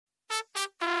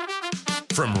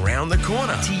From round the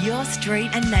corner to your street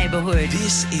and neighbourhood.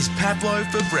 This is Pablo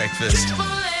for breakfast.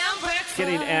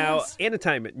 Getting our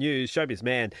entertainment news, showbiz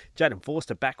man, Jaden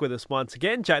Forster back with us once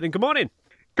again. Jaden, good morning.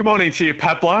 Good morning to you,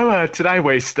 Pablo. Today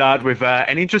we start with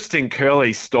an interesting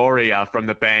curly story from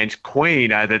the band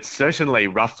Queen that's certainly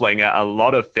ruffling a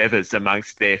lot of feathers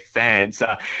amongst their fans.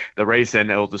 The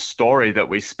reason, or the story that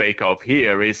we speak of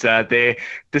here, is their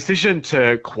decision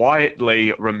to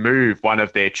quietly remove one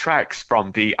of their tracks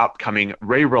from the upcoming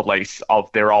re-release of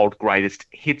their old greatest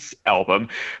hits album.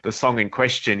 The song in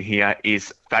question here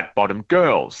is Fat Bottom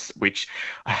Girls, which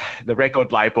the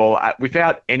record label,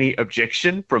 without any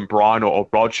objection from Brian or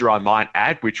Roger, I might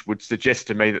add, which would suggest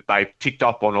to me that they've ticked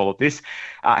off on all of this,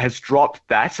 has dropped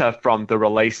that from the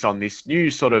release on this new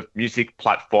sort of music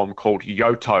platform called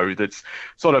Yoto that's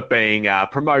sort of being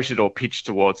promoted or pitched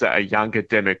towards a younger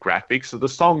demographic. So the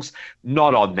song's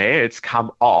not on there. It's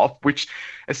come off, which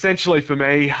essentially for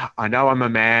me, I know I'm a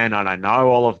man and I know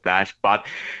all of that, but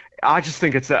I just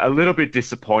think it's a little bit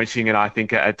disappointing, and I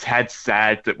think a tad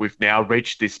sad that we've now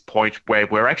reached this point where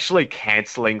we're actually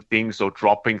cancelling things or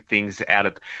dropping things out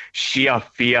of sheer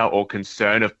fear or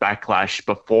concern of backlash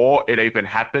before it even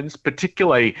happens,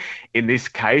 particularly in this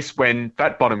case when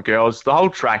Fat Bottom Girls, the whole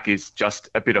track is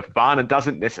just a bit of fun and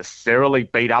doesn't necessarily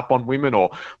beat up on women or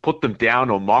put them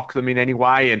down or mock them in any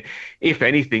way. And if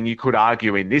anything, you could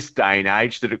argue in this day and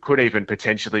age that it could even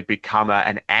potentially become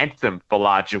an anthem for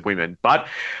larger women. But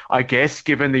I guess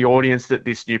given the audience that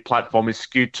this new platform is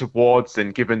skewed towards,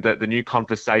 and given that the new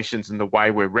conversations and the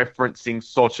way we're referencing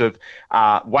sort of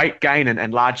weight gain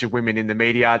and larger women in the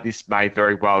media, this may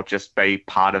very well just be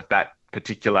part of that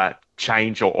particular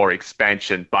change or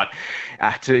expansion. But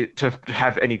to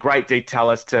have any great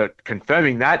detail as to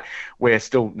confirming that, we're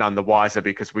still none the wiser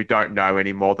because we don't know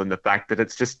any more than the fact that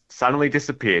it's just suddenly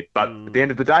disappeared. But at the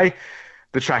end of the day,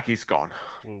 the track is gone.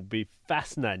 Will be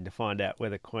fascinating to find out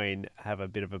whether Queen have a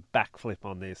bit of a backflip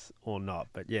on this or not.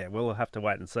 But yeah, we'll have to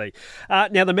wait and see.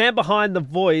 Now, the man behind the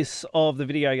voice of the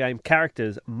video game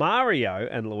characters Mario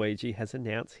and Luigi has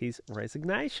announced his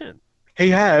resignation. He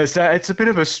has. It's a bit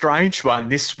of a strange one,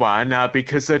 this one,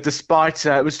 because despite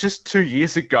it was just 2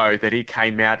 years ago that he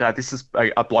came out. This is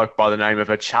a bloke by the name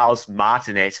of Charles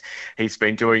Martinet. He's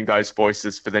been doing those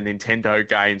voices for the Nintendo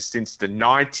games since the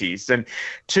 90s. And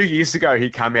 2 years ago, he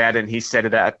came out and he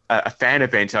said at a fan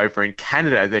event over in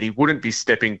Canada that he wouldn't be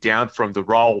stepping down from the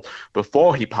role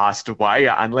before he passed away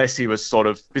unless he was sort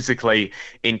of physically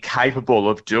incapable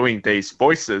of doing these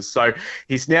voices. So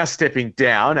he's now stepping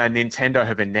down, and Nintendo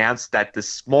have announced that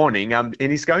this morning, and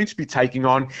he's going to be taking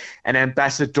on an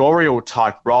ambassadorial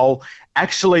type role,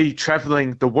 actually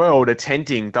traveling the world,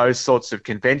 attending those sorts of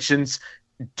conventions,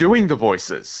 doing the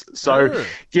voices. So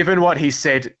given what he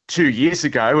said 2 years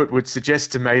ago, it would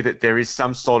suggest to me that there is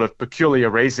some sort of peculiar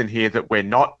reason here that we're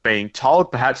not being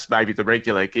told. Perhaps maybe the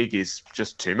regular gig is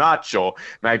just too much, or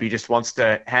maybe he just wants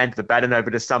to hand the baton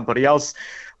over to somebody else.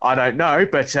 I don't know,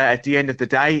 but at the end of the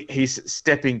day, he's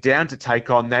stepping down to take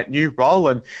on that new role,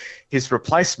 and his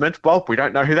replacement, well, we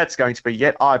don't know who that's going to be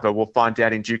yet either. We'll find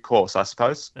out in due course, I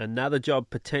suppose. Another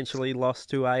job potentially lost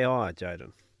to AI,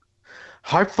 Jaden.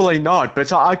 Hopefully not,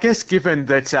 but I guess given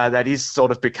that that is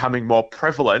sort of becoming more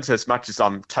prevalent, as much as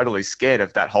I'm totally scared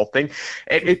of that whole thing,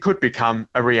 it could become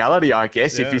a reality, I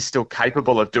guess. Yeah. If he's still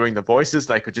capable of doing the voices,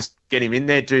 they could just get him in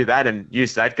there, do that, and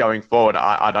use that going forward.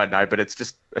 I don't know, but it's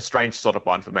just a strange sort of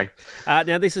one for me.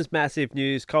 Now, this is massive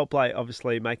news. Coldplay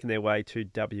obviously making their way to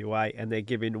WA, and they're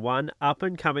giving one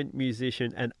up-and-coming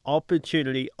musician an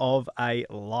opportunity of a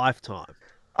lifetime.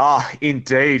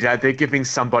 Indeed. They're giving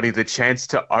somebody the chance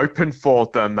to open for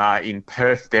them in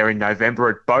Perth there in November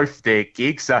at both their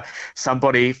gigs.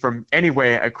 Somebody from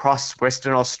anywhere across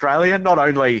Western Australia, not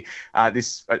only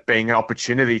this being an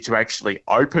opportunity to actually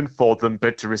open for them,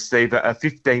 but to receive a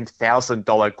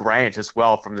 $15,000 grant as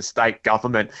well from the state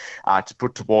government to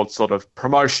put towards sort of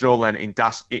promotional and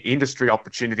industry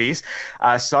opportunities.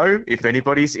 So if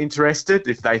anybody's interested,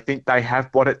 if they think they have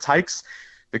what it takes,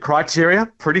 the criteria,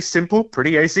 pretty simple,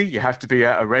 pretty easy. You have to be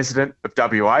a resident of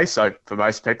WA, so for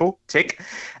most people, tick.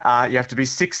 You have to be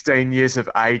 16 years of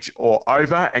age or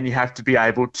over, and you have to be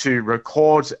able to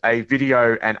record a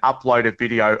video and upload a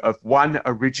video of one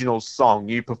original song,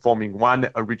 you performing one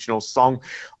original song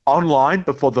online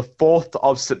before the 4th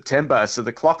of September. So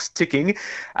the clock's ticking.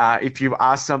 If you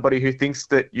are somebody who thinks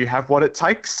that you have what it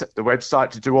takes, the website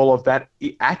to do all of that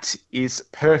at is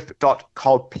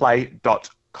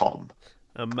perth.coldplay.com.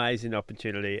 Amazing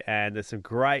opportunity, and there's some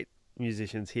great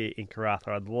musicians here in Karratha.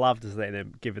 I'd love to see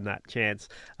them given that chance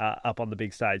up on the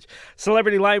big stage.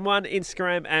 Celebrity Lane 1,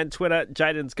 Instagram and Twitter.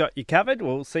 Jaden's got you covered.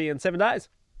 We'll see you in 7 days.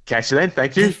 Catch you then.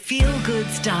 Thank The you. feel-good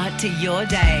start to your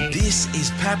day. This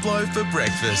is Pablo for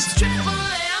breakfast. Triple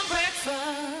M.